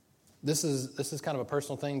This is kind of a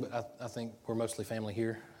personal thing, but I think we're mostly family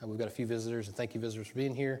here. We've got a few visitors, and thank you, visitors, for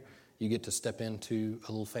being here. You get to step into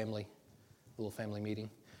a little family meeting.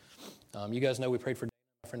 You guys know we prayed for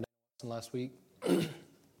my friend last week.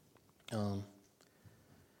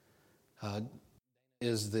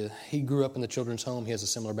 He grew up in the children's home. He has a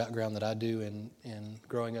similar background that I do, and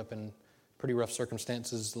growing up in pretty rough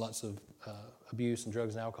circumstances, lots of abuse and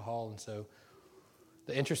drugs and alcohol. And so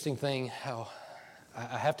the interesting thing, how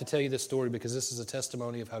I have to tell you this story because this is a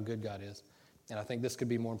testimony of how good God is. And I think this could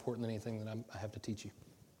be more important than anything that I have to teach you.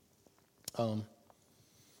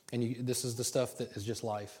 This is the stuff that is just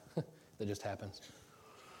life that just happens.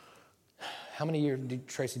 How many years,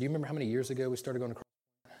 Tracy, do you remember how many years ago we started going to Cross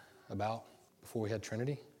About before we had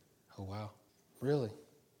Trinity? Oh, wow. Really?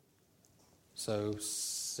 So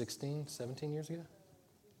 16, 17 years ago?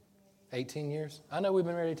 18 years? I know we've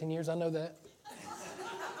been married 18 years. I know that.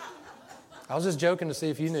 I was just joking to see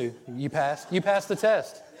if you knew. You passed. You passed the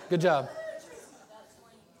test. Good job.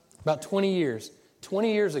 About 20 years.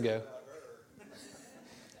 20 years ago.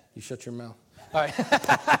 You shut your mouth. All right.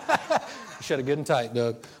 You shut it good and tight,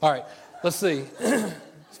 Doug. All right. Let's see.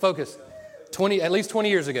 Let's focus. At least 20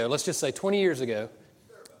 years ago. Let's just say 20 years ago.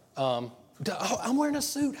 I'm wearing a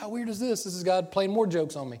suit. How weird is this? This is God playing more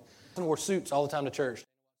jokes on me. I wore suits all the time to church.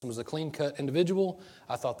 He was a clean-cut individual.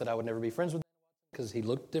 I thought that I would never be friends with him because he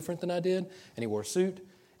looked different than I did, and he wore a suit.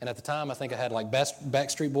 And at the time, I think I had like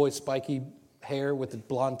Backstreet Boys spiky hair with the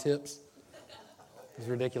blonde tips. It was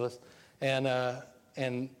ridiculous. And a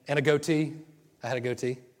goatee. I had a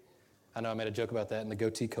goatee. I know I made a joke about that, and the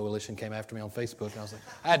Goatee Coalition came after me on Facebook, and I was like,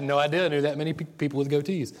 I had no idea I knew that many people with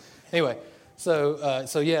goatees. Anyway,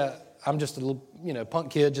 so yeah, I'm just a little,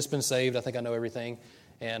 punk kid, just been saved. I think I know everything.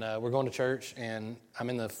 And we're going to church, and I'm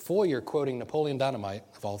in the foyer quoting Napoleon Dynamite,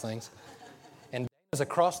 of all things. And Dana's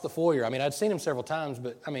across the foyer. I mean, I'd seen him several times,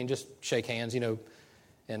 but, just shake hands,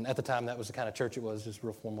 And at the time, that was the kind of church it was, just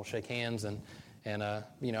real formal, shake hands. And I'm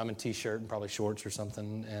in T-shirt and probably shorts or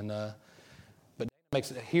something. But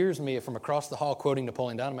Dana hears me from across the hall quoting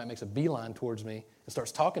Napoleon Dynamite, makes a beeline towards me and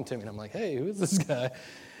starts talking to me. And I'm like, hey, who is this guy? And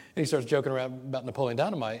he starts joking around about Napoleon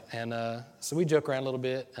Dynamite. And so we joke around a little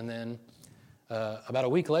bit. And then about a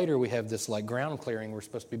week later, we have this like ground clearing. We're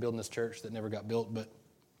supposed to be building this church that never got built. But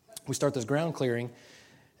we start this ground clearing.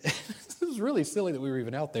 It was really silly that we were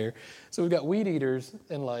even out there. So we've got weed eaters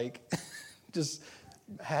and like just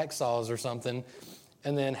hacksaws or something.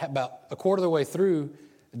 And then about a quarter of the way through,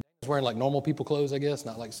 Dana's wearing like normal people clothes, I guess,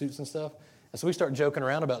 not like suits and stuff. And so we start joking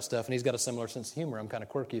around about stuff, and he's got a similar sense of humor. I'm kind of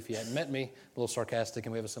quirky if you hadn't met me, a little sarcastic,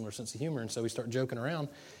 and we have a similar sense of humor. And so we start joking around,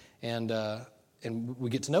 and we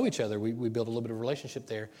get to know each other. We build a little bit of a relationship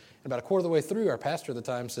there. And about a quarter of the way through, our pastor at the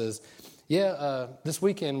time says, this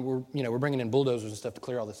weekend we're bringing in bulldozers and stuff to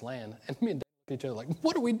clear all this land. And me and Dana look at each other like,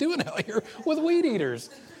 what are we doing out here with weed eaters?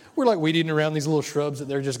 We're like weed eating around these little shrubs that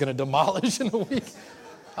they're just going to demolish in a week.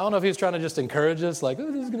 I don't know if he was trying to just encourage us, like, oh,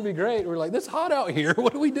 this is going to be great. We're like, it's hot out here.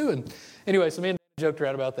 What are we doing? Anyway, so me and Dana joked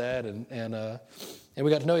around about that, and we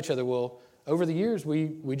got to know each other. Well, over the years,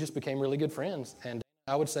 we just became really good friends. And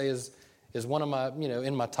I would say is one of my,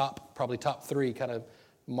 in my probably top three, kind of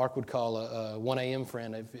Mark would call a 1 a.m.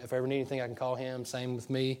 friend. If I ever need anything, I can call him. Same with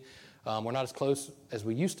me. We're not as close as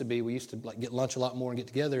we used to be. We used to like get lunch a lot more and get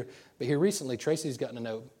together. But here recently, Tracy's gotten to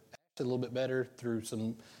know a little bit better through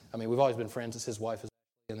we've always been friends. It's his wife.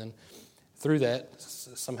 And then through that,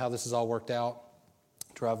 somehow this has all worked out.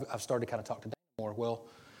 I've started to kind of talk to Dan more. Well,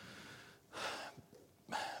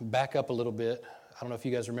 back up a little bit. I don't know if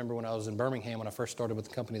you guys remember when I was in Birmingham when I first started with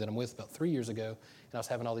the company that I'm with about 3 years ago, and I was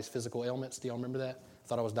having all these physical ailments. Do y'all remember that? I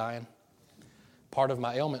thought I was dying. Part of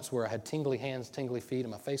my ailments were I had tingly hands, tingly feet,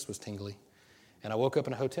 and my face was tingly. And I woke up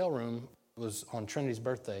in a hotel room. It was on Trinity's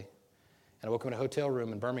birthday. And I woke up in a hotel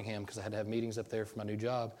room in Birmingham because I had to have meetings up there for my new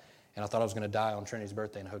job. And I thought I was going to die on Trinity's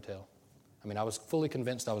birthday in a hotel. I was fully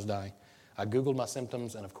convinced I was dying. I Googled my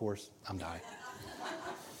symptoms, and of course, I'm dying.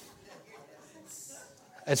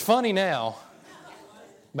 It's funny now,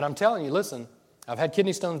 but I'm telling you, listen, I've had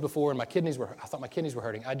kidney stones before, and I thought my kidneys were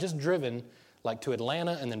hurting. I'd just driven like to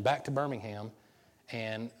Atlanta and then back to Birmingham,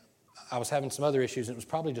 and I was having some other issues, and it was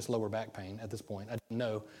probably just lower back pain at this point. I didn't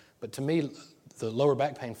know. But to me, the lower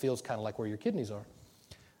back pain feels kind of like where your kidneys are.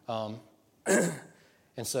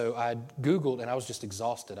 And so I Googled, and I was just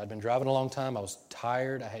exhausted. I'd been driving a long time. I was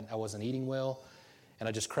tired. I wasn't eating well. And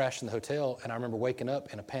I just crashed in the hotel. And I remember waking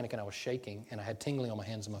up in a panic, and I was shaking. And I had tingling on my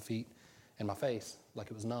hands and my feet and my face, like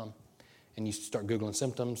it was numb. And you start Googling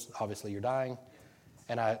symptoms. Obviously, you're dying.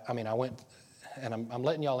 And I went, and I'm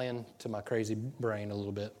letting y'all in to my crazy brain a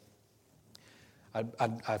little bit.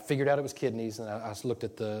 I figured out it was kidneys, and I looked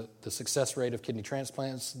at the success rate of kidney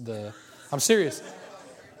transplants. I'm serious.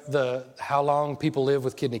 How long people live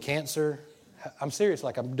with kidney cancer. I'm serious.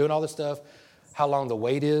 Like, I'm doing all this stuff. How long the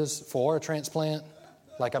wait is for a transplant.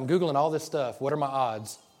 Like, I'm Googling all this stuff. What are my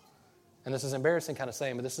odds? And this is embarrassing kind of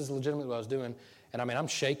saying, but this is legitimately what I was doing. And I mean, I'm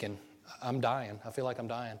shaking. I'm dying. I feel like I'm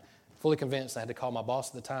dying. Fully convinced. I had to call my boss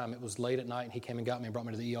at the time. It was late at night, and he came and got me and brought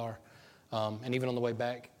me to the ER. And even on the way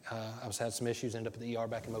back, I had some issues, ended up at the ER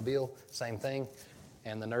back in Mobile, same thing.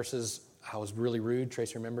 And the nurses, I was really rude,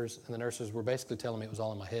 Tracy remembers, and the nurses were basically telling me it was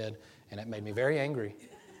all in my head, and it made me very angry.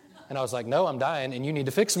 And I was like, no, I'm dying, and you need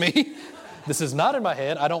to fix me. This is not in my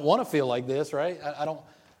head. I don't want to feel like this, right? I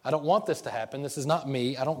don't want this to happen. This is not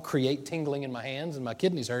me. I don't create tingling in my hands, and my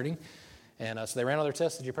kidney's hurting. And so they ran all their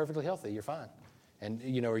tests, said, you're perfectly healthy, you're fine. And,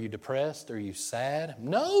 are you depressed? Are you sad?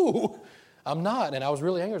 No! I'm not. And I was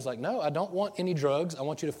really angry. I was like, no, I don't want any drugs. I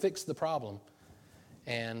want you to fix the problem.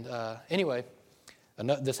 And anyway,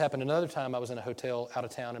 this happened another time. I was in a hotel out of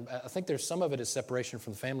town. And I think there's some of it is separation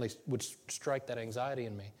from the family would strike that anxiety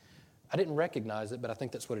in me. I didn't recognize it, but I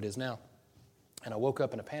think that's what it is now. And I woke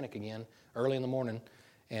up in a panic again early in the morning.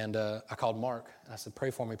 And I called Mark. And I said, pray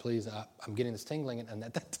for me, please. I'm getting this tingling. And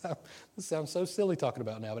at that time, this sounds so silly talking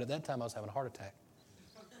about now, but at that time I was having a heart attack.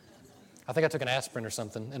 I think I took an aspirin or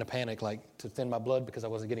something in a panic, like to thin my blood because I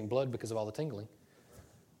wasn't getting blood because of all the tingling.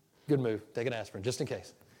 Good move. Take an aspirin, just in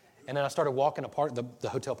case. And then I started walking apart the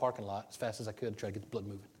hotel parking lot as fast as I could to try to get the blood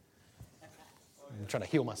moving. I'm trying to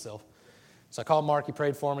heal myself. So I called Mark. He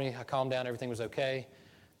prayed for me. I calmed down. Everything was okay.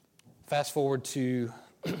 Fast forward to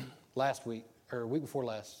last week, or week before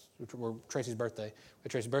last, which were Tracy's birthday. We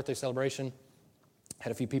had Tracy's birthday celebration.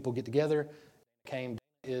 Had a few people get together. Came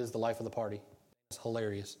is the life of the party. It's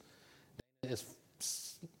hilarious. Is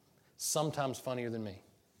sometimes funnier than me.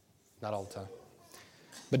 Not all the time.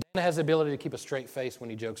 But Dana has the ability to keep a straight face when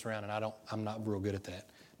he jokes around, and I'm not real good at that.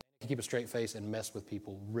 Dana can keep a straight face and mess with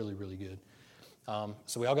people really, really good.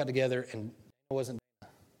 So we all got together, and Dana wasn't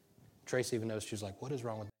Dana. Tracy even knows. She was like, what is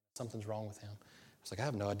wrong with Dana? Something's wrong with him. I was like, I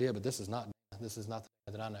have no idea, but this is not Dana. This is not the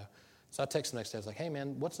Dana that I know. So I texted him the next day. I was like, hey,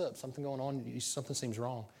 man, what's up? Something going on? Something seems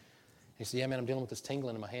wrong. He said, yeah, man, I'm dealing with this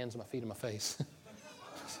tingling in my hands and my feet and my face.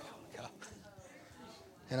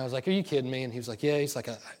 And I was like, are you kidding me? And he was like, yeah. He's like,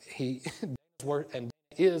 he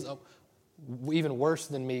is even worse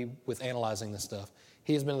than me with analyzing this stuff.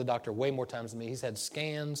 He has been to the doctor way more times than me. He's had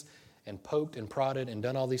scans and poked and prodded and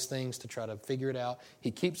done all these things to try to figure it out. He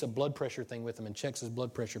keeps a blood pressure thing with him and checks his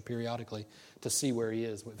blood pressure periodically to see where he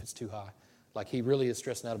is if it's too high. Like, he really is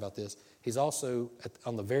stressing out about this. He's also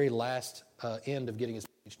on the very last end of getting his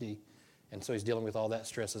PhD, and so he's dealing with all that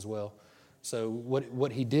stress as well. So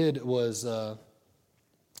what he did was...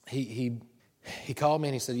 He called me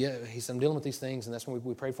and he said, I'm dealing with these things. And that's when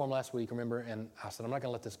we prayed for him last week, remember? And I said, I'm not going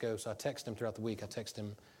to let this go. So I texted him throughout the week. I texted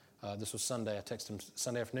him, this was Sunday. I texted him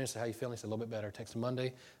Sunday afternoon. I said, how you feeling? He said, a little bit better. I texted him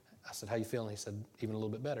Monday. I said, how you feeling? He said, even a little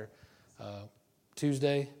bit better.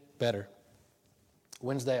 Tuesday, better.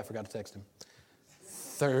 Wednesday, I forgot to text him.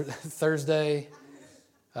 Thursday,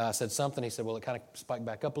 I said something. He said, well, it kind of spiked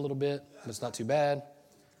back up a little bit, but it's not too bad.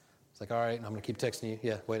 It's like, all right, I'm going to keep texting you.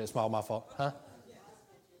 Yeah, wait, it's all my fault. Huh?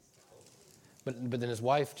 But then his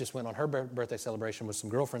wife just went on her birthday celebration with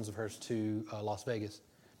some girlfriends of hers to Las Vegas.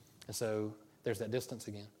 And so there's that distance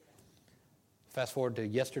again. Fast forward to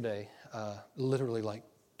yesterday, literally like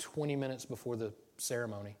 20 minutes before the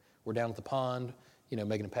ceremony. We're down at the pond,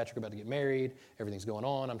 Megan and Patrick are about to get married. Everything's going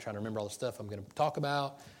on. I'm trying to remember all the stuff I'm going to talk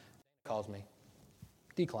about. Calls me.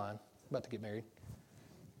 Decline. About to get married.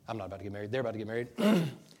 I'm not about to get married. They're about to get married.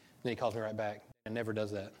 Then he calls me right back and never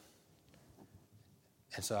does that.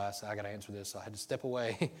 And so I said, I got to answer this. So I had to step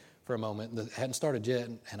away for a moment. It hadn't started yet,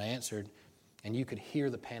 and I answered, and you could hear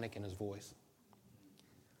the panic in his voice.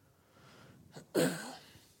 And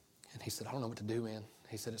he said, I don't know what to do, man.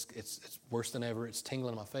 He said, it's worse than ever. It's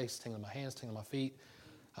tingling in my face, tingling in my hands, tingling in my feet.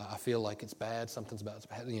 I feel like it's bad. Something's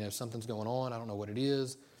something's going on. I don't know what it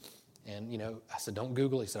is. And, I said, don't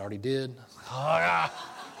Google. He said, I already did.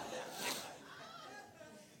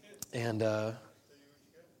 And,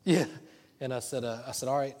 yeah. And I said,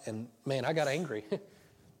 all right. And, man, I got angry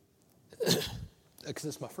because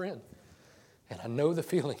it's my friend. And I know the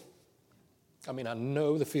feeling. I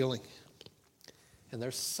know the feeling. And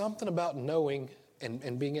there's something about knowing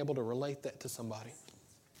and being able to relate that to somebody.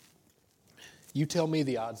 You tell me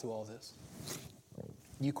the odds of all this.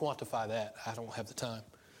 You quantify that. I don't have the time.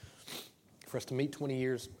 For us to meet 20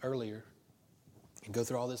 years earlier and go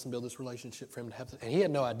through all this and build this relationship for him to have and he had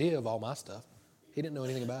no idea of all my stuff. He didn't know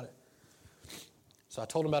anything about it. So I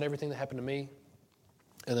told him about everything that happened to me,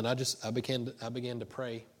 and then I began to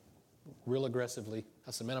pray real aggressively.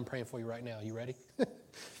 I said, man, I'm praying for you right now. You ready?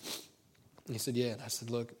 He said, yeah. And I said,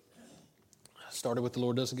 look, I started with the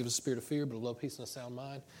Lord doesn't give us a spirit of fear, but a love, peace, and a sound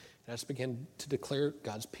mind. And I just began to declare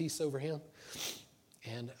God's peace over him.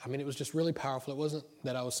 And, I mean, it was just really powerful. It wasn't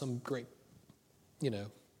that I was some great,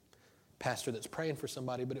 pastor that's praying for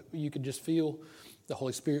somebody, but you could just feel the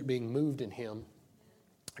Holy Spirit being moved in him.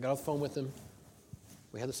 I got off the phone with him.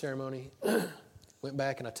 We had the ceremony. Went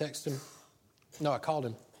back and I texted him. No, I called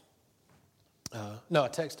him. I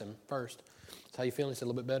texted him first. So how you feeling? He said, a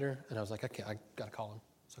little bit better. And I was like, I got to call him.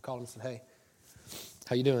 So I called him and said, hey,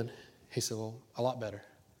 how you doing? He said, well, a lot better.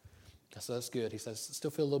 I said, that's good. He said, I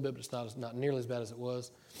still feel a little bit, but it's not nearly as bad as it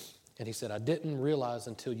was. And he said, I didn't realize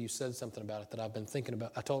until you said something about it that I've been thinking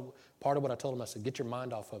about. Part of what I told him, I said, get your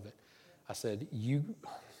mind off of it. I said, you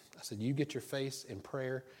get your face in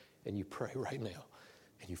prayer and you pray right now.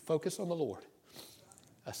 And you focus on the Lord.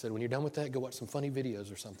 I said, when you're done with that, go watch some funny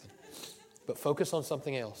videos or something. But focus on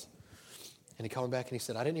something else. And he called me back and he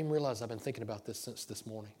said, I didn't even realize I've been thinking about this since this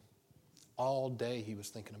morning. All day he was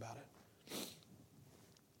thinking about it.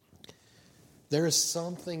 There is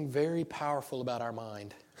something very powerful about our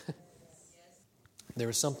mind. There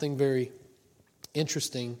is something very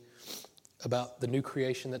interesting about the new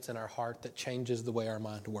creation that's in our heart that changes the way our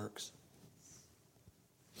mind works.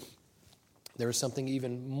 There is something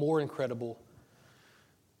even more incredible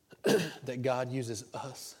that God uses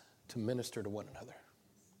us to minister to one another.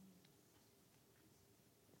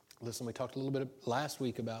 Listen, we talked a little bit last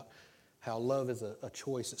week about how love is a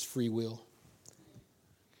choice, it's free will.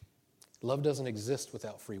 Love doesn't exist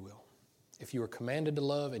without free will. If you were commanded to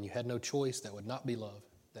love and you had no choice, that would not be love.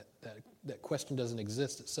 That question doesn't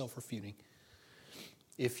exist, it's self-refuting.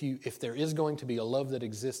 If there is going to be a love that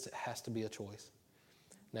exists, it has to be a choice.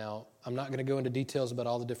 Now, I'm not going to go into details about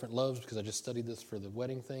all the different loves because I just studied this for the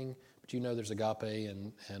wedding thing, but there's agape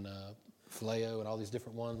and phileo and all these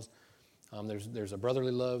different ones. There's a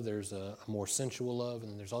brotherly love, there's a more sensual love,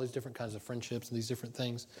 and there's all these different kinds of friendships and these different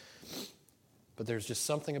things. But there's just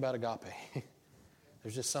something about agape.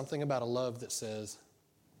 There's just something about a love that says,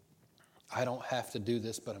 I don't have to do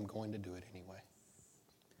this, but I'm going to do it anyway.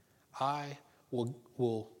 I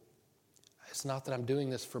will, it's not that I'm doing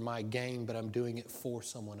this for my gain, but I'm doing it for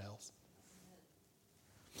someone else.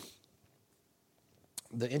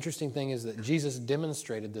 The interesting thing is that Jesus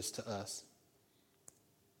demonstrated this to us.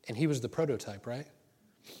 And he was the prototype, right?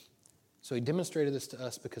 So he demonstrated this to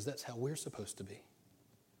us because that's how we're supposed to be.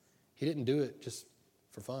 He didn't do it just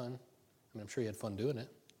for fun. I'm sure he had fun doing it.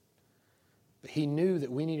 But he knew that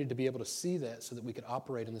we needed to be able to see that so that we could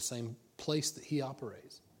operate in the same place that he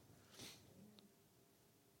operates.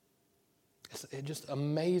 It just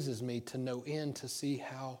amazes me to no end to see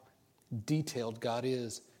how detailed God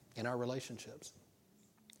is in our relationships.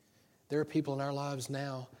 There are people in our lives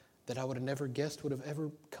now that I would have never guessed would have ever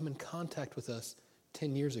come in contact with us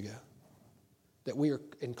 10 years ago, that we are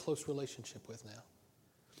in close relationship with now.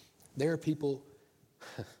 There are people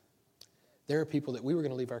that we were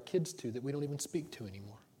going to leave our kids to that we don't even speak to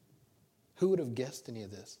anymore. Who would have guessed any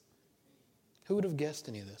of this? Who would have guessed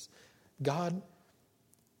any of this? God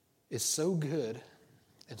is so good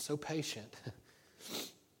and so patient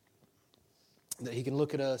that he can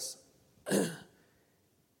look at us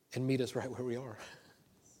and meet us right where we are.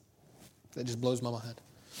 That just blows my mind.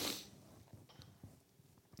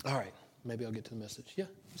 All right, maybe I'll get to the message. Yeah,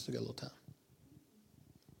 we still got a little time.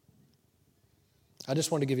 I just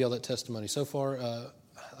wanted to give you all that testimony. So far,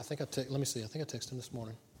 I think I texted him this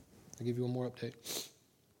morning. I'll give you one more update.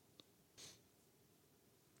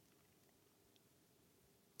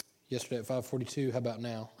 Yesterday at 5:42, how about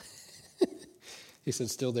now? He said,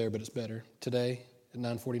 still there, but it's better. Today at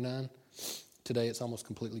 9:49, today it's almost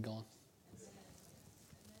completely gone.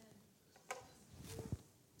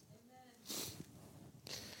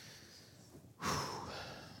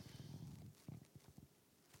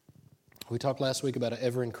 We talked last week about an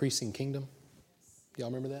ever-increasing kingdom. Y'all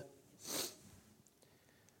remember that?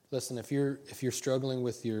 Listen, if you're struggling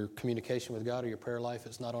with your communication with God or your prayer life,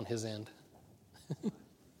 it's not on his end.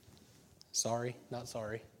 Sorry, not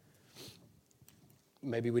sorry.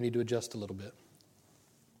 Maybe we need to adjust a little bit.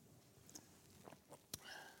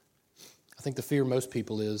 I think the fear of most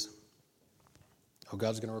people is,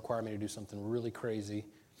 God's going to require me to do something really crazy,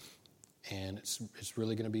 and it's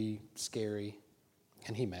really going to be scary.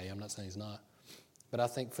 And he may, I'm not saying he's not. But I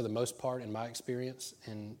think for the most part, in my experience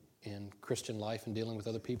in Christian life and dealing with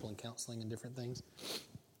other people and counseling and different things,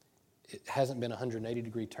 it hasn't been a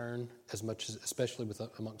 180-degree turn as much as, especially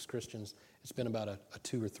amongst Christians. It's been about a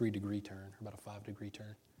 2 or 3 degree turn, or about a 5-degree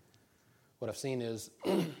turn. What I've seen is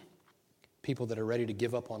people that are ready to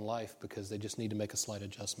give up on life because they just need to make a slight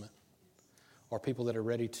adjustment. or people that are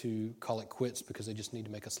ready to call it quits because they just need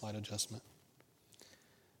to make a slight adjustment.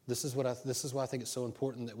 This is why I think it's so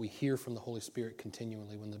important that we hear from the Holy Spirit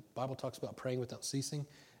continually. When the Bible talks about praying without ceasing,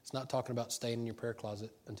 it's not talking about staying in your prayer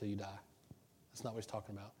closet until you die. That's not what he's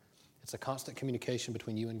talking about. It's a constant communication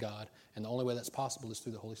between you and God, and the only way that's possible is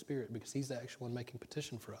through the Holy Spirit, because he's the actual one making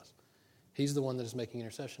petition for us. He's the one that is making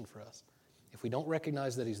intercession for us. If we don't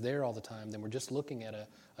recognize that he's there all the time, then we're just looking at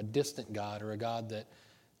a distant God, or a God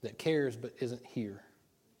that cares but isn't here.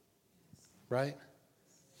 Right?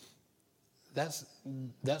 That's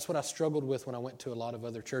what I struggled with when I went to a lot of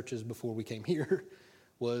other churches before we came here,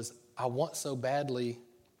 was I want so badly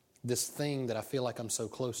this thing that I feel like I'm so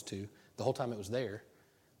close to. The whole time it was there.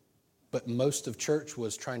 But most of church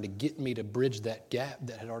was trying to get me to bridge that gap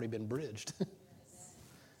that had already been bridged.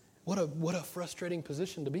 What a frustrating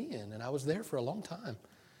position to be in. And I was there for a long time.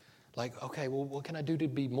 Like, okay, well, what can I do to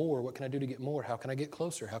be more? What can I do to get more? How can I get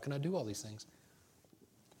closer? How can I do all these things?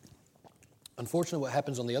 Unfortunately, what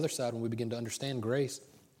happens on the other side when we begin to understand grace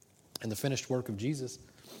and the finished work of Jesus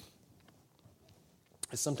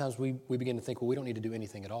is sometimes we begin to think, well, we don't need to do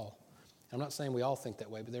anything at all. And I'm not saying we all think that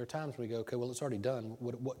way, but there are times when we go, okay, well, it's already done.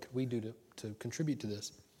 What could we do to contribute to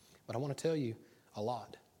this? But I want to tell you a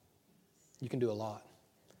lot. You can do a lot.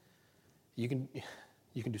 You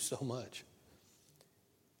can do so much.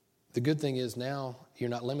 The good thing is now you're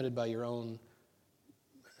not limited by your own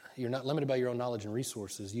knowledge and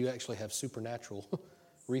resources. You actually have supernatural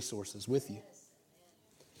resources with you.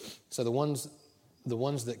 So the ones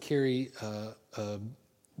that carry,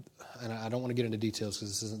 and I don't want to get into details because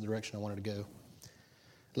this isn't the direction I wanted to go.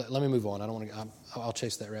 Let me move on. I'll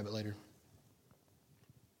chase that rabbit later.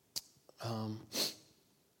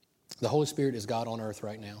 The Holy Spirit is God on earth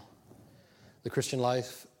right now. The Christian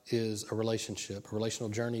life is a relationship, a relational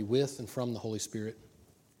journey with and from the Holy Spirit.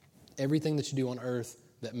 Everything that you do on earth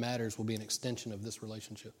that matters will be an extension of this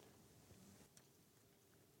relationship.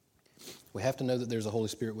 We have to know that there's a Holy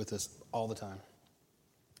Spirit with us all the time.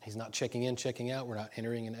 He's not checking in, checking out. We're not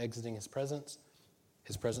entering and exiting His presence.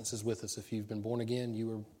 His presence is with us. If you've been born again, you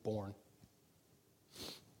were born.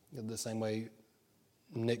 The same way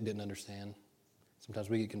Nick didn't understand.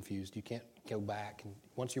 Sometimes we get confused. You can't go back. And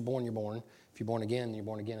once you're born, you're born. If you're born again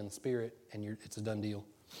in the Spirit, and it's a done deal.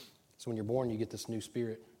 So when you're born, you get this new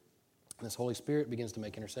Spirit. And this Holy Spirit begins to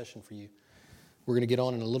make intercession for you. We're going to get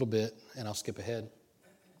on in a little bit, and I'll skip ahead.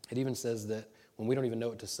 It even says that when we don't even know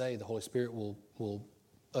what to say, the Holy Spirit will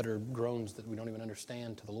utter groans that we don't even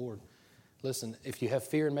understand to the Lord. Listen, if you have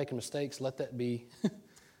fear in making mistakes, let that be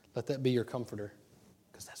your comforter.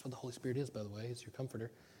 Because that's what the Holy Spirit is, by the way. It's your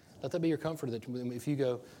comforter. Let that be your comforter. That if you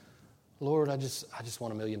go, Lord, I just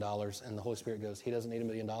want $1 million, and the Holy Spirit goes, He doesn't need $1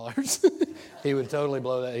 million. He would totally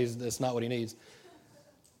blow that. That's not what He needs.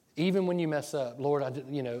 Even when you mess up, Lord,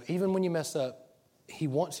 even when you mess up, He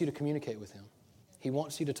wants you to communicate with Him. He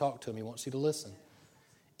wants you to talk to Him. He wants you to listen.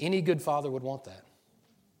 Any good father would want that.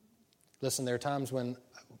 Listen, there are times when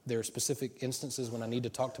there are specific instances when I need to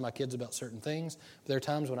talk to my kids about certain things. But there are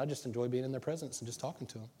times when I just enjoy being in their presence and just talking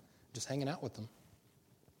to them, just hanging out with them.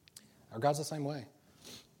 Our God's the same way.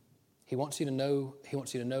 He wants you to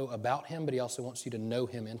know about Him, but He also wants you to know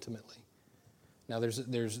Him intimately. Now,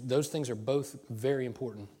 there's those things are both very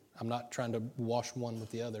important. I'm not trying to wash one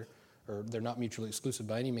with the other, or they're not mutually exclusive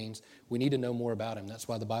by any means. We need to know more about Him. That's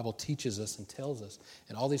why the Bible teaches us and tells us,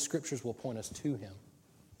 and all these scriptures will point us to Him.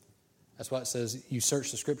 That's why it says you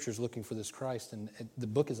search the scriptures looking for this Christ, and the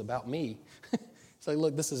book is about me. It's like,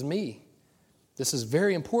 look, this is me. This is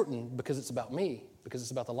very important because it's about me, because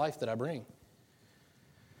it's about the life that I bring.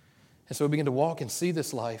 And so we begin to walk and see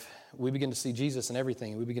this life. We begin to see Jesus in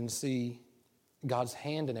everything. We begin to see God's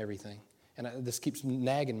hand in everything. And this keeps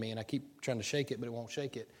nagging me, and I keep trying to shake it, but it won't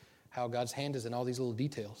shake it. How God's hand is in all these little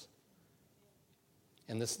details.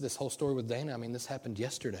 And this whole story with Dana, this happened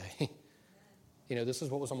yesterday. This is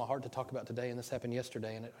what was on my heart to talk about today, and this happened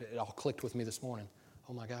yesterday, and it all clicked with me this morning.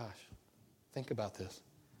 Oh my gosh, think about this.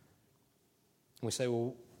 And we say,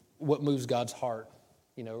 well, what moves God's heart?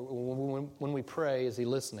 When we pray, is He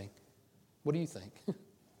listening? What do you think?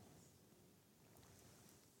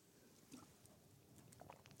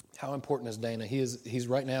 How important is Dana? He's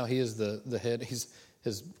right now, he is the head.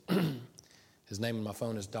 His name on my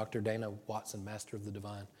phone is Dr. Dana Watson, Master of the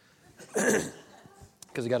Divine.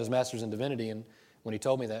 Because he got his master's in divinity, and when he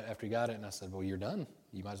told me that after he got it, and I said, well, you're done.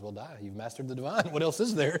 You might as well die. You've mastered the divine. What else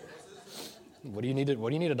is there? What do you need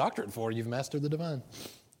a doctorate for? You've mastered the divine.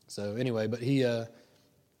 So anyway, but he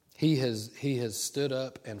has stood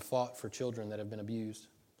up and fought for children that have been abused,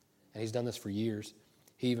 and he's done this for years.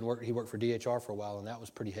 He worked for DHR for a while, and that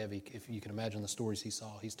was pretty heavy. If you can imagine the stories he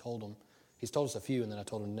saw, he's told us a few, and then I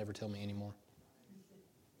told him to never tell me anymore.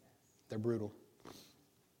 They're brutal.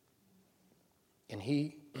 And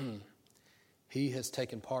he has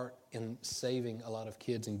taken part in saving a lot of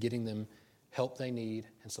kids and getting them help they need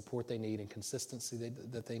and support they need and consistency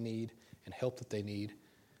that they need and help that they need,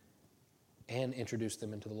 and introduce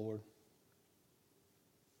them into the Lord.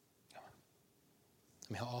 I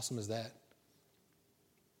mean, how awesome is that?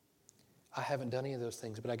 I haven't done any of those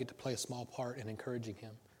things, but I get to play a small part in encouraging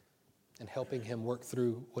him and helping him work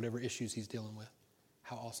through whatever issues he's dealing with.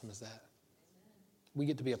 How awesome is that? We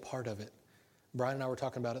get to be a part of it. Brian and I were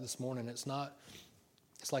talking about it this morning. It's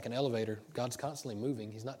like an elevator. God's constantly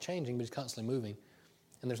moving. He's not changing, but he's constantly moving.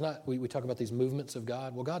 And we talk about these movements of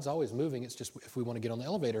God. Well, God's always moving. It's just if we want to get on the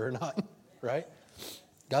elevator or not, right?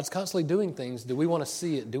 God's constantly doing things. Do we want to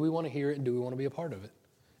see it? Do we want to hear it? Do we want to be a part of it?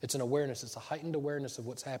 It's an awareness. It's a heightened awareness of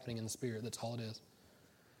what's happening in the Spirit. That's all it is.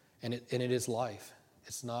 And it is life.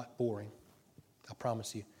 It's not boring. I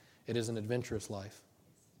promise you. It is an adventurous life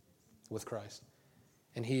with Christ.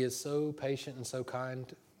 And he is so patient and so kind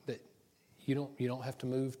that you don't have to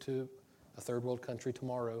move to a third world country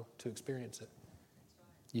tomorrow to experience it.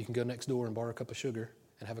 You can go next door and borrow a cup of sugar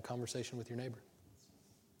and have a conversation with your neighbor.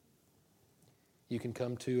 You can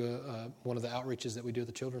come to one of the outreaches that we do at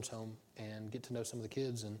the children's home and get to know some of the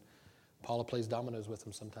kids. And Paula plays dominoes with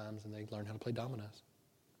them sometimes, and they learn how to play dominoes.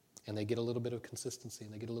 And they get a little bit of consistency,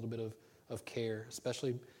 and they get a little bit of care.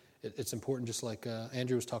 Especially, it's important, just like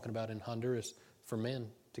Andrew was talking about in Honduras, for men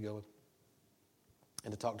to go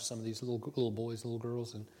and to talk to some of these little boys, little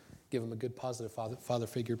girls, and give them a good, positive father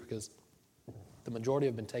figure, because the majority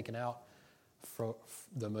have been taken out.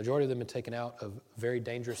 The majority of them have been taken out of very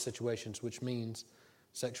dangerous situations, which means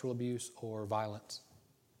sexual abuse or violence.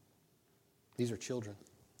 These are children.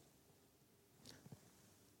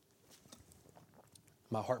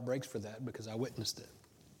 My heart breaks for that because I witnessed it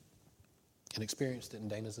and experienced it in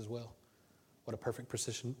Dana's as well. What a perfect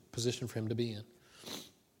position for him to be in.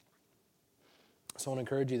 So I want to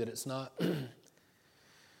encourage you that it's not...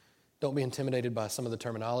 Don't be intimidated by some of the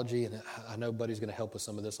terminology, and I know Buddy's going to help with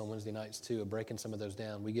some of this on Wednesday nights too, of breaking some of those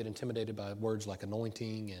down. We get intimidated by words like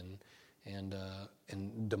anointing and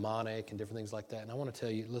demonic and different things like that. And I want to tell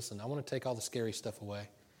you, listen, I want to take all the scary stuff away.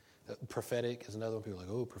 Prophetic is another one. People are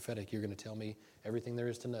like, oh, prophetic, you're going to tell me everything there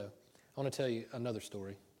is to know. I want to tell you another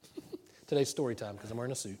story. Today's story time because I'm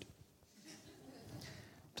wearing a suit. I'll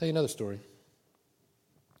tell you another story.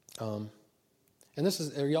 And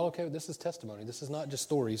are y'all okay with this? Is testimony. This is not just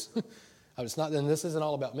stories. And this isn't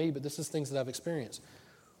all about me, but this is things that I've experienced.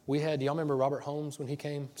 Do y'all remember Robert Holmes when he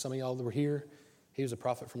came? Some of y'all that were here. He was a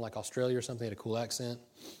prophet from like Australia or something. He had a cool accent.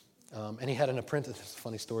 And he had an apprentice. There's a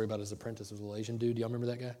funny story about his apprentice. It was a little Asian dude. Do y'all remember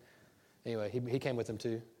that guy? Anyway, he came with him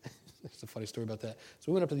too. There's a funny story about that.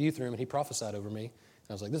 So we went up to the youth room and he prophesied over me. And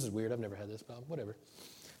I was like, this is weird. I've never had this, but whatever.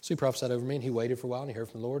 So he prophesied over me and he waited for a while and he heard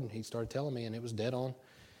from the Lord and he started telling me, and it was dead on.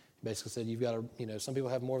 He basically said, you've got to, some people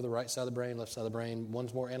have more of the right side of the brain, left side of the brain.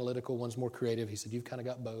 One's more analytical, one's more creative. He said, you've kind of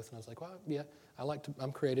got both. And I was like, well, yeah,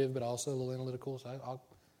 I'm creative, but also a little analytical. So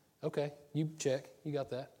okay, you check, you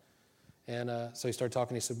got that. And so he started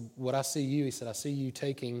talking. He said, what I see you, he said, I see you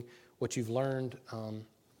taking what you've learned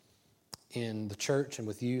in the church and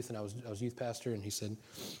with youth. And I was youth pastor. And he said,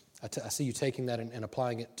 I see you taking that and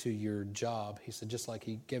applying it to your job. He said, just like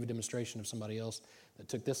he gave a demonstration of somebody else that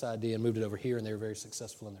took this idea and moved it over here, and they were very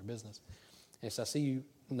successful in their business. And he said, I see you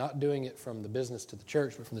not doing it from the business to the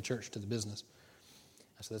church, but from the church to the business.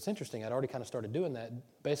 I said, that's interesting. I'd already kind of started doing that,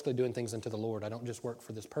 basically doing things unto the Lord. I don't just work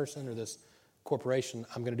for this person or this corporation.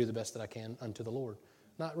 I'm going to do the best that I can unto the Lord.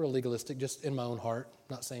 Not real legalistic, just in my own heart,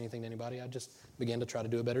 not saying anything to anybody. I just began to try to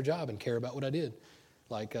do a better job and care about what I did.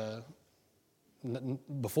 Like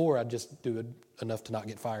before, I'd just do enough to not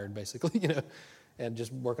get fired, basically, and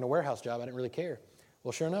just working a warehouse job. I didn't really care.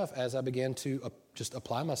 Well, sure enough, as I began to just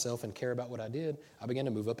apply myself and care about what I did, I began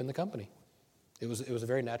to move up in the company. It was a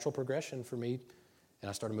very natural progression for me, and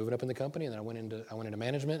I started moving up in the company, and then I went into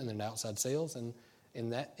management and then outside sales, and in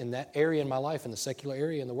that area in my life, in the secular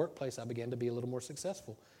area, in the workplace, I began to be a little more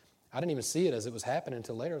successful. I didn't even see it as it was happening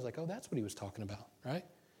until later. I was like, oh, that's what he was talking about, right?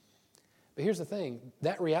 But here's the thing.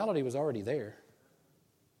 That reality was already there,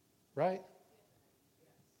 right?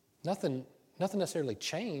 Nothing necessarily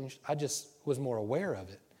changed. I just was more aware of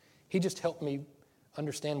it. He just helped me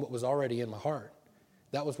understand what was already in my heart.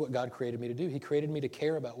 That was what God created me to do. He created me to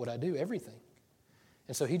care about what I do, everything.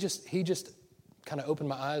 And so he just kind of opened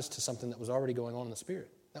my eyes to something that was already going on in the Spirit.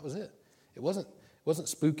 That was it. It wasn't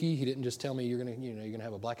spooky. He didn't just tell me you're gonna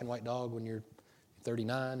have a black and white dog when you're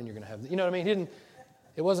 39 and you're gonna have, you know what I mean?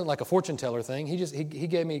 It wasn't like a fortune teller thing. He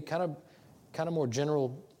gave me kind of more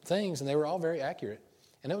general things, and they were all very accurate.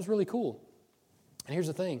 And it was really cool. And here's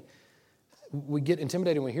the thing. we get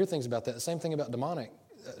intimidated when we hear things about that. The same thing about demonic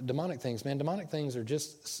things, man. Demonic things are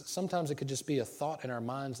just, sometimes it could just be a thought in our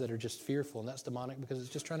minds that are just fearful, and that's demonic because it's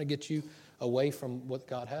just trying to get you away from what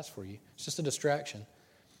God has for you. It's just a distraction.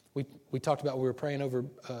 We talked about when we were praying over,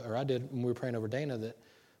 or I did when we were praying over Dana, that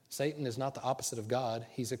Satan is not the opposite of God.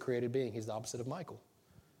 He's a created being. He's the opposite of Michael.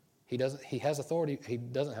 He has authority. He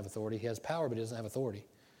doesn't have authority. He has power, but he doesn't have authority.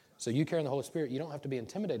 So you carrying the Holy Spirit, you don't have to be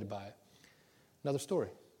intimidated by it. Another story.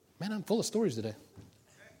 Man, I'm full of stories today.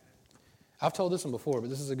 I've told this one before, but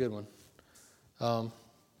this is a good one.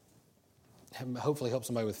 Hopefully help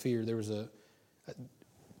somebody with fear. There was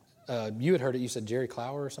you had heard it. You said Jerry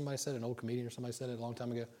Clower or somebody said it, an old comedian or somebody said it a long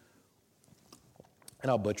time ago. And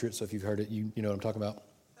I'll butcher it, so if you've heard it, you know what I'm talking about.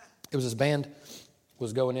 It was this band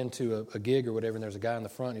was going into a gig or whatever, and there was a guy in the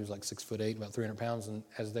front. He was like 6'8", about 300 pounds. And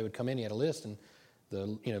as they would come in, he had a list, and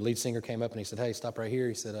the lead singer came up and he said, "Hey, stop right here."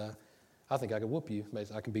 He said, "I think I could whoop you.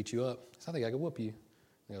 I can beat you up." He said, "I think I could whoop you."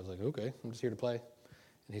 And I was like, "Okay, I'm just here to play."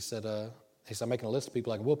 And he said, "I'm making a list of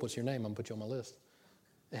people I can whoop. What's your name? I'm going to put you on my list."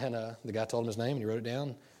 And the guy told him his name, and he wrote it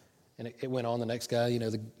down. And it went on. The next guy,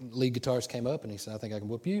 the lead guitarist came up, and he said, "I think I can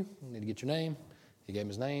whoop you. I need to get your name." He gave him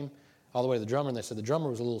his name. All the way to the drummer, and they said the drummer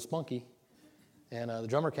was a little spunky. And the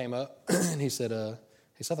drummer came up, and he said, "I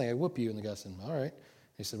think I can whoop you." And the guy said, "All right."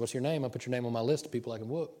 He said, "What's your name? I'll put your name on my list of people I can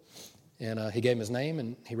whoop." And he gave him his name,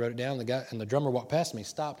 and he wrote it down. The drummer walked past him. He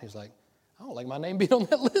stopped. He was like, "I don't like my name being on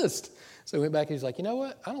that list." So he went back. He was like, "You know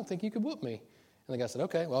what? I don't think you could whoop me." And the guy said,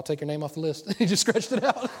 "Okay, well, I'll take your name off the list." He just scratched it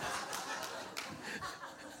out.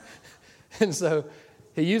 And so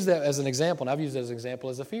he used that as an example, and I've used it as an example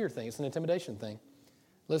as a fear thing. It's an intimidation thing.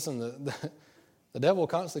 Listen, the devil will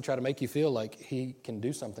constantly try to make you feel like he can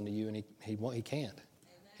do something to you, and he can't. Amen.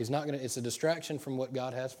 He's not going to. It's a distraction from what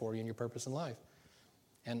God has for you and your purpose in life.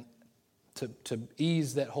 And to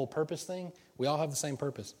ease that whole purpose thing, we all have the same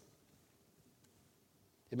purpose.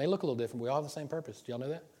 It may look a little different, but we all have the same purpose. Do y'all know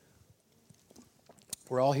that?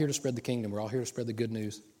 We're all here to spread the kingdom. We're all here to spread the good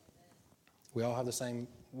news. We all have the same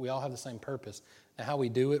purpose. Now, how we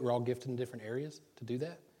do it, we're all gifted in different areas to do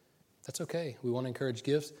that. That's okay. We want to encourage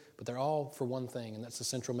gifts, but they're all for one thing, and that's the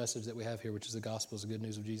central message that we have here, which is the gospel, is the good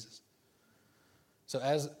news of Jesus. So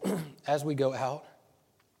as we go out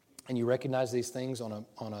and you recognize these things on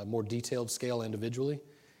a more detailed scale individually,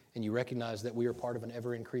 and you recognize that we are part of an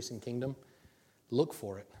ever-increasing kingdom, look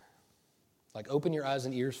for it. Like, open your eyes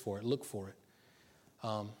and ears for it. Look for it.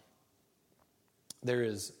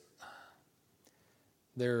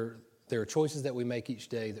 There are choices that we make each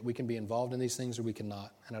day that we can be involved in these things or we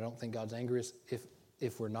cannot. And I don't think God's angry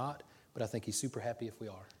if we're not, but I think He's super happy if we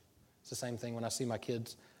are. It's the same thing when I see my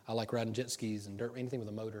kids. I like riding jet skis and anything with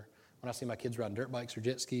a motor. When I see my kids riding dirt bikes or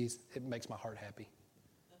jet skis, it makes my heart happy.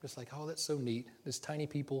 Just like, oh, that's so neat. There's tiny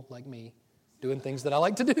people like me doing things that I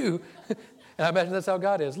like to do. And I imagine that's how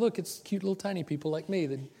God is. Look, it's cute little tiny people like me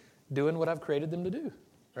that doing what I've created them to do,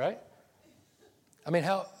 right? I mean,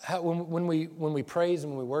 when we praise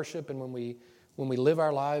and when we worship and when we live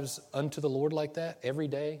our lives unto the Lord like that every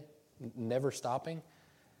day, never stopping,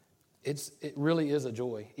 it really is a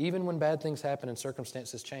joy. Even when bad things happen and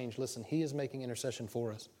circumstances change, listen, He is making intercession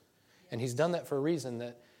for us. And He's done that for a reason,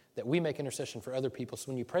 that we make intercession for other people. So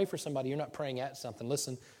when you pray for somebody, you're not praying at something.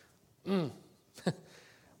 Listen,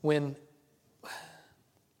 when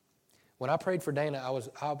I prayed for Dana, I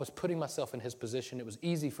was putting myself in his position. It was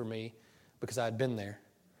easy for me because I had been there.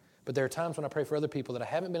 But there are times when I pray for other people that I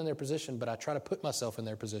haven't been in their position, but I try to put myself in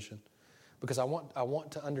their position because I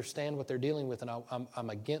want to understand what they're dealing with, and I'm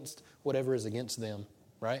against whatever is against them,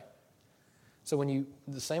 right? So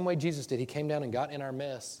the same way Jesus did, He came down and got in our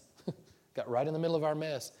mess, got right in the middle of our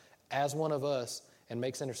mess as one of us and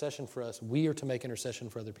makes intercession for us. We are to make intercession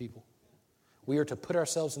for other people. We are to put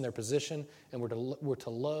ourselves in their position, and we're to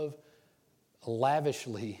love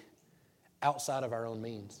lavishly outside of our own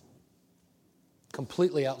means.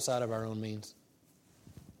 Completely outside of our own means.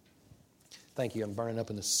 Thank you. I'm burning up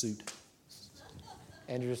in this suit.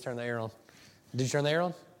 Andrew just turned the air on. Did you turn the air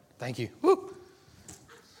on? Thank you. Woo!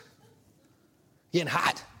 Getting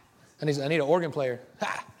hot. I need an organ player.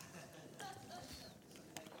 Ha!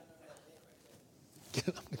 I'm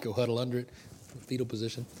going to go huddle under it. Fetal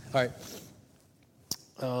position. All right.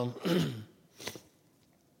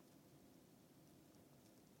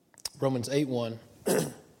 Romans 8:1.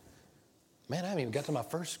 Man, I haven't even got to my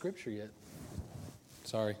first scripture yet.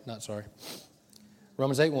 Not sorry.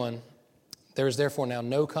 Romans 8:1. There is therefore now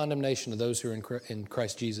no condemnation to those who are in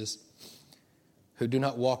Christ Jesus, who do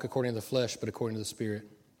not walk according to the flesh, but according to the Spirit.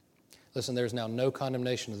 Listen, there is now no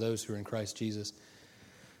condemnation to those who are in Christ Jesus.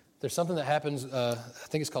 There's something that happens, I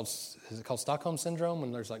think is it called Stockholm Syndrome,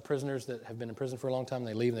 when there's like prisoners that have been in prison for a long time,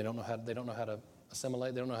 they leave and they don't know how to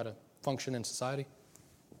assimilate, they don't know how to function in society.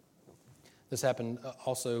 This happened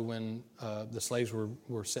also when the slaves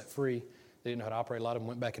were set free. They didn't know how to operate. A lot of them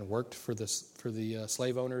went back and worked for the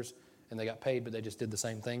slave owners, and they got paid, but they just did the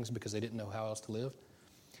same things because they didn't know how else to live.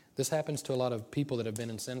 This happens to a lot of people that have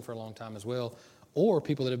been in sin for a long time as well, or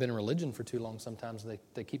people that have been in religion for too long. Sometimes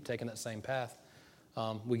they keep taking that same path.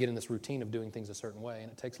 We get in this routine of doing things a certain way,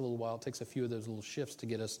 and it takes a little while. It takes a few of those little shifts to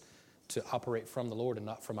get us to operate from the Lord and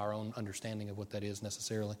not from our own understanding of what that is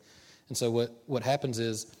necessarily. And so what happens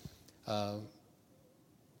is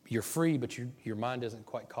you're free, but your mind isn't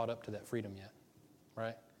quite caught up to that freedom yet,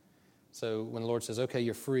 right? So when the Lord says, okay,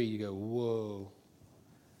 you're free, you go, whoa,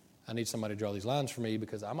 I need somebody to draw these lines for me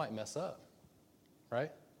because I might mess up,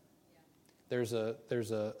 right? Yeah.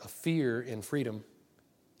 There's a fear in freedom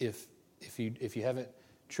if you haven't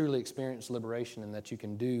truly experienced liberation and that you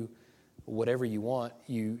can do whatever you want,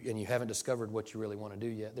 and you haven't discovered what you really want to do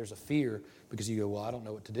yet, there's a fear because you go, well, I don't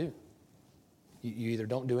know what to do. You either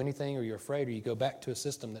don't do anything or you're afraid, or you go back to a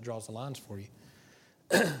system that draws the lines for you.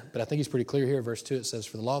 But I think he's pretty clear here. Verse 2, it says,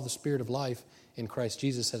 for the law of the Spirit of life in Christ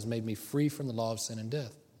Jesus has made me free from the law of sin and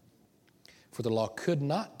death. For the law could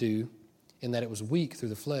not do in that it was weak through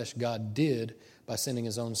the flesh. God did by sending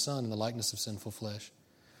his own Son in the likeness of sinful flesh.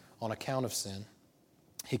 On account of sin,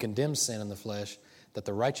 he condemned sin in the flesh, that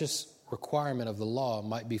the righteous requirement of the law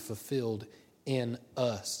might be fulfilled in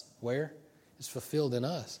us. Where? It's fulfilled in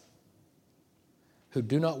us, who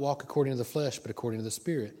do not walk according to the flesh, but according to the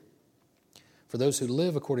Spirit. For those who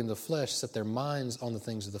live according to the flesh set their minds on the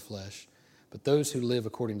things of the flesh, but those who live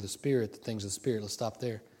according to the Spirit, the things of the Spirit. Let's stop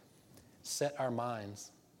there. Set our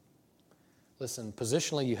minds. Listen,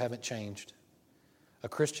 positionally, you haven't changed. A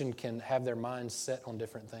Christian can have their minds set on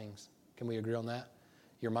different things. Can we agree on that?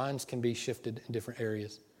 Your minds can be shifted in different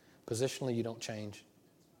areas. Positionally, you don't change.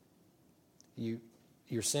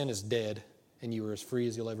 Your sin is dead, and you are as free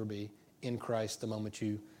as you'll ever be in Christ the moment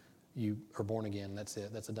you are born again. That's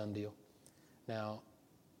it. That's a done deal. Now,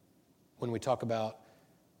 when we talk about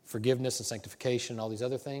forgiveness and sanctification and all these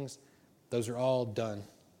other things, those are all done.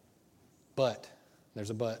 But,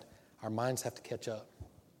 there's a but, our minds have to catch up.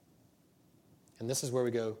 And this is where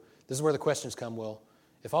we go, this is where the questions come, well,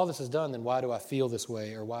 if all this is done, then why do I feel this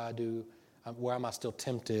way? Or why am I still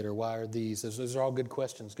tempted? Or why are these? Those are all good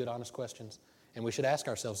questions, good, honest questions. And we should ask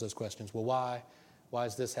ourselves those questions. Well, why? Why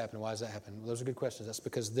is this happening? Why does that happen? Well, those are good questions. That's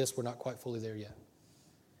because we're not quite fully there yet.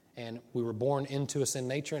 And we were born into a sin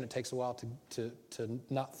nature, and it takes a while to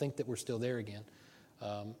not think that we're still there again.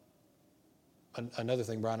 Another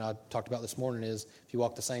thing Brian and I talked about this morning is if you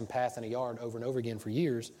walk the same path in a yard over and over again for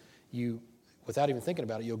years, without even thinking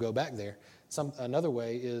about it, you'll go back there. Another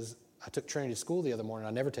way is I took Trinity to school the other morning.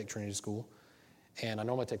 I never take Trinity to school, and I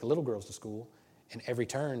normally take the little girls to school. And every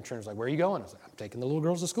turn, Trina's like, where are you going? I was like, I'm taking the little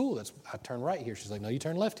girls to school. I turn right here. She's like, no, you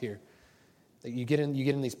turn left here. You get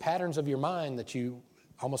in these patterns of your mind that you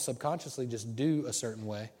almost subconsciously just do a certain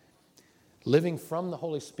way. Living from the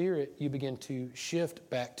Holy Spirit, you begin to shift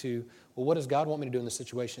back to, well, what does God want me to do in this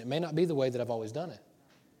situation? It may not be the way that I've always done it.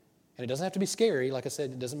 And it doesn't have to be scary. Like I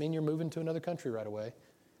said, it doesn't mean you're moving to another country right away.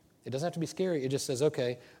 It doesn't have to be scary. It just says,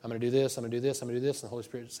 okay, I'm going to do this, I'm going to do this, I'm going to do this. And the Holy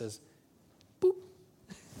Spirit says, boop.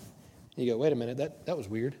 You go, wait a minute, that was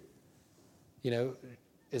weird.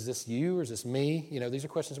 Is this you or is this me? These are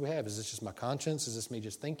questions we have. Is this just my conscience? Is this me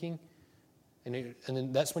just thinking? And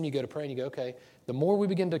then that's when you go to pray and you go, okay, the more we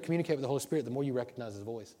begin to communicate with the Holy Spirit, the more you recognize His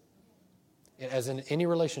voice. As in any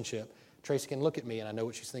relationship, Tracy can look at me and I know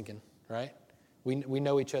what she's thinking, right? We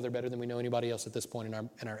know each other better than we know anybody else at this point in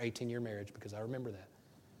our 18-year marriage because I remember that.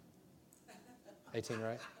 18,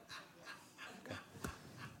 right? Okay.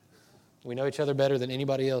 We know each other better than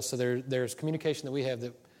anybody else, so there's communication that we have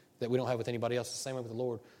that we don't have with anybody else. It's the same way with the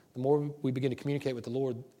Lord. The more we begin to communicate with the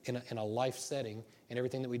Lord in a life setting, in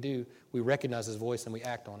everything that we do, we recognize His voice and we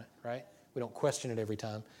act on it, right? We don't question it every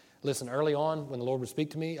time. Listen, early on, when the Lord would speak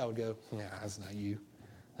to me, I would go, yeah, that's not you.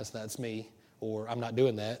 That's me. Or I'm not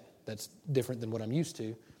doing that. That's different than what I'm used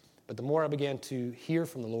to. But the more I began to hear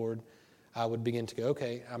from the Lord, I would begin to go,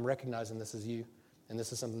 okay, I'm recognizing this is you. And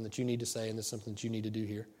this is something that you need to say, and this is something that you need to do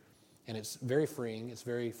here. And it's very freeing. It's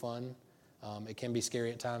very fun. It can be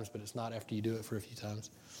scary at times, but it's not after you do it for a few times.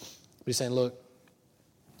 But He's saying, look,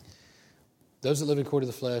 those that live according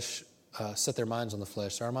to the flesh set their minds on the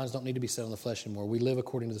flesh. So our minds don't need to be set on the flesh anymore. We live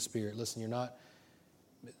according to the Spirit. Listen,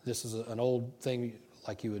 this is an old thing,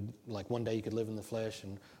 like one day you could live in the flesh,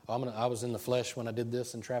 and I was in the flesh when I did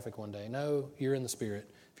this in traffic one day. No, you're in the Spirit.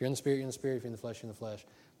 If you're in the Spirit, you're in the Spirit. If you're in the flesh, you're in the flesh.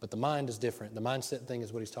 But the mind is different. The mindset thing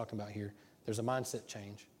is what He's talking about here. There's a mindset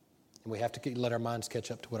change. And we have to let our minds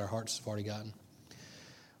catch up to what our hearts have already gotten.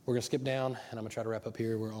 We're going to skip down, and I'm going to try to wrap up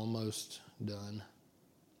here. We're almost done.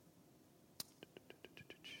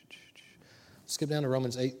 Skip down to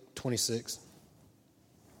Romans 8:26.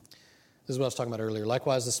 This is what I was talking about earlier.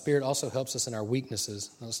 Likewise, the Spirit also helps us in our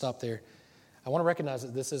weaknesses. Now, let's stop there. I want to recognize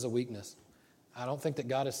that this is a weakness. I don't think that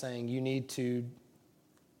God is saying you need to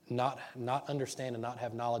not understand and not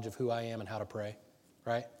have knowledge of who I am and how to pray,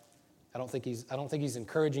 right? I don't think he's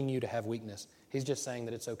encouraging you to have weakness. He's just saying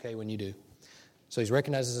that it's okay when you do. So he's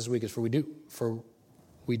recognizes his weakness. For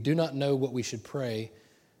we do not know what we should pray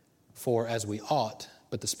for as we ought,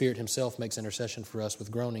 but the Spirit himself makes intercession for us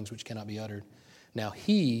with groanings which cannot be uttered. Now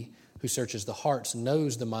he who searches the hearts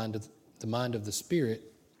knows the mind of the Spirit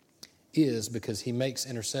is, because he makes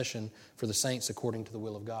intercession for the saints according to the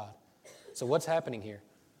will of God. So what's happening here?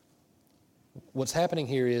 What's happening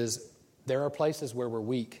here is there are places where we're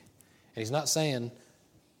weak. And he's not saying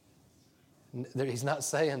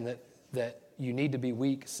that you need to be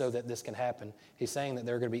weak so that this can happen. He's saying that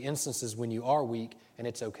there are going to be instances when you are weak and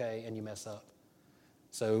it's okay and you mess up.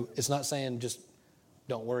 So it's not saying just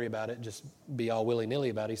don't worry about it, just be all willy-nilly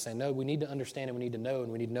about it. He's saying, no, we need to understand and we need to know,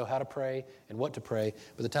 and we need to know how to pray and what to pray.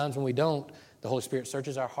 But the times when we don't, the Holy Spirit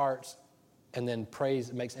searches our hearts and then prays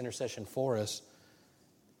and makes intercession for us.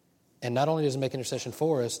 And not only does he make intercession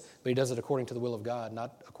for us, but he does it according to the will of God,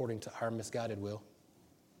 not according to our misguided will.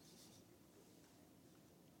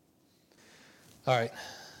 All right.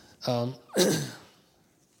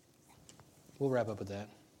 We'll wrap up with that.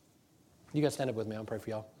 You guys stand up with me. I'll pray for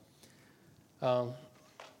y'all.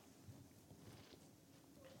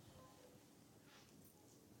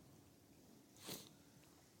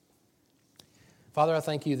 Father, I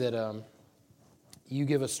thank you that you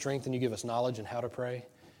give us strength and you give us knowledge in how to pray,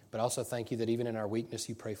 but also thank you that even in our weakness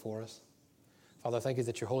you pray for us. Father, I thank you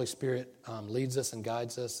that your Holy Spirit leads us and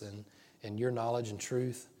guides us in your knowledge and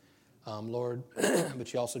truth, Lord.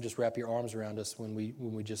 But you also just wrap your arms around us when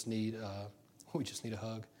we just need a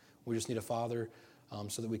hug. We just need a father,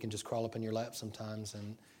 so that we can just crawl up in your lap sometimes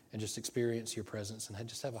and just experience your presence and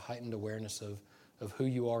just have a heightened awareness of who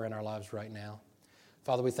you are in our lives right now.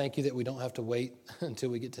 Father, we thank you that we don't have to wait until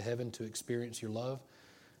we get to heaven to experience your love,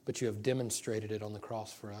 but you have demonstrated it on the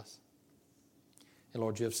cross for us. And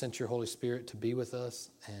Lord, you have sent your Holy Spirit to be with us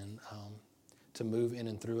and to move in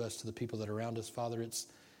and through us to the people that are around us. Father,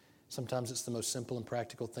 sometimes it's the most simple and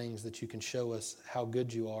practical things that you can show us how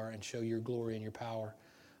good you are and show your glory and your power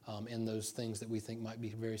in those things that we think might be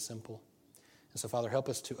very simple. And so, Father, help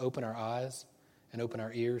us to open our eyes and open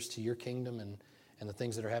our ears to your kingdom and the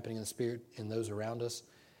things that are happening in the Spirit in those around us.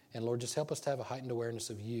 And Lord, just help us to have a heightened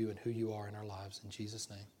awareness of you and who you are in our lives. In Jesus'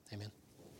 name, amen.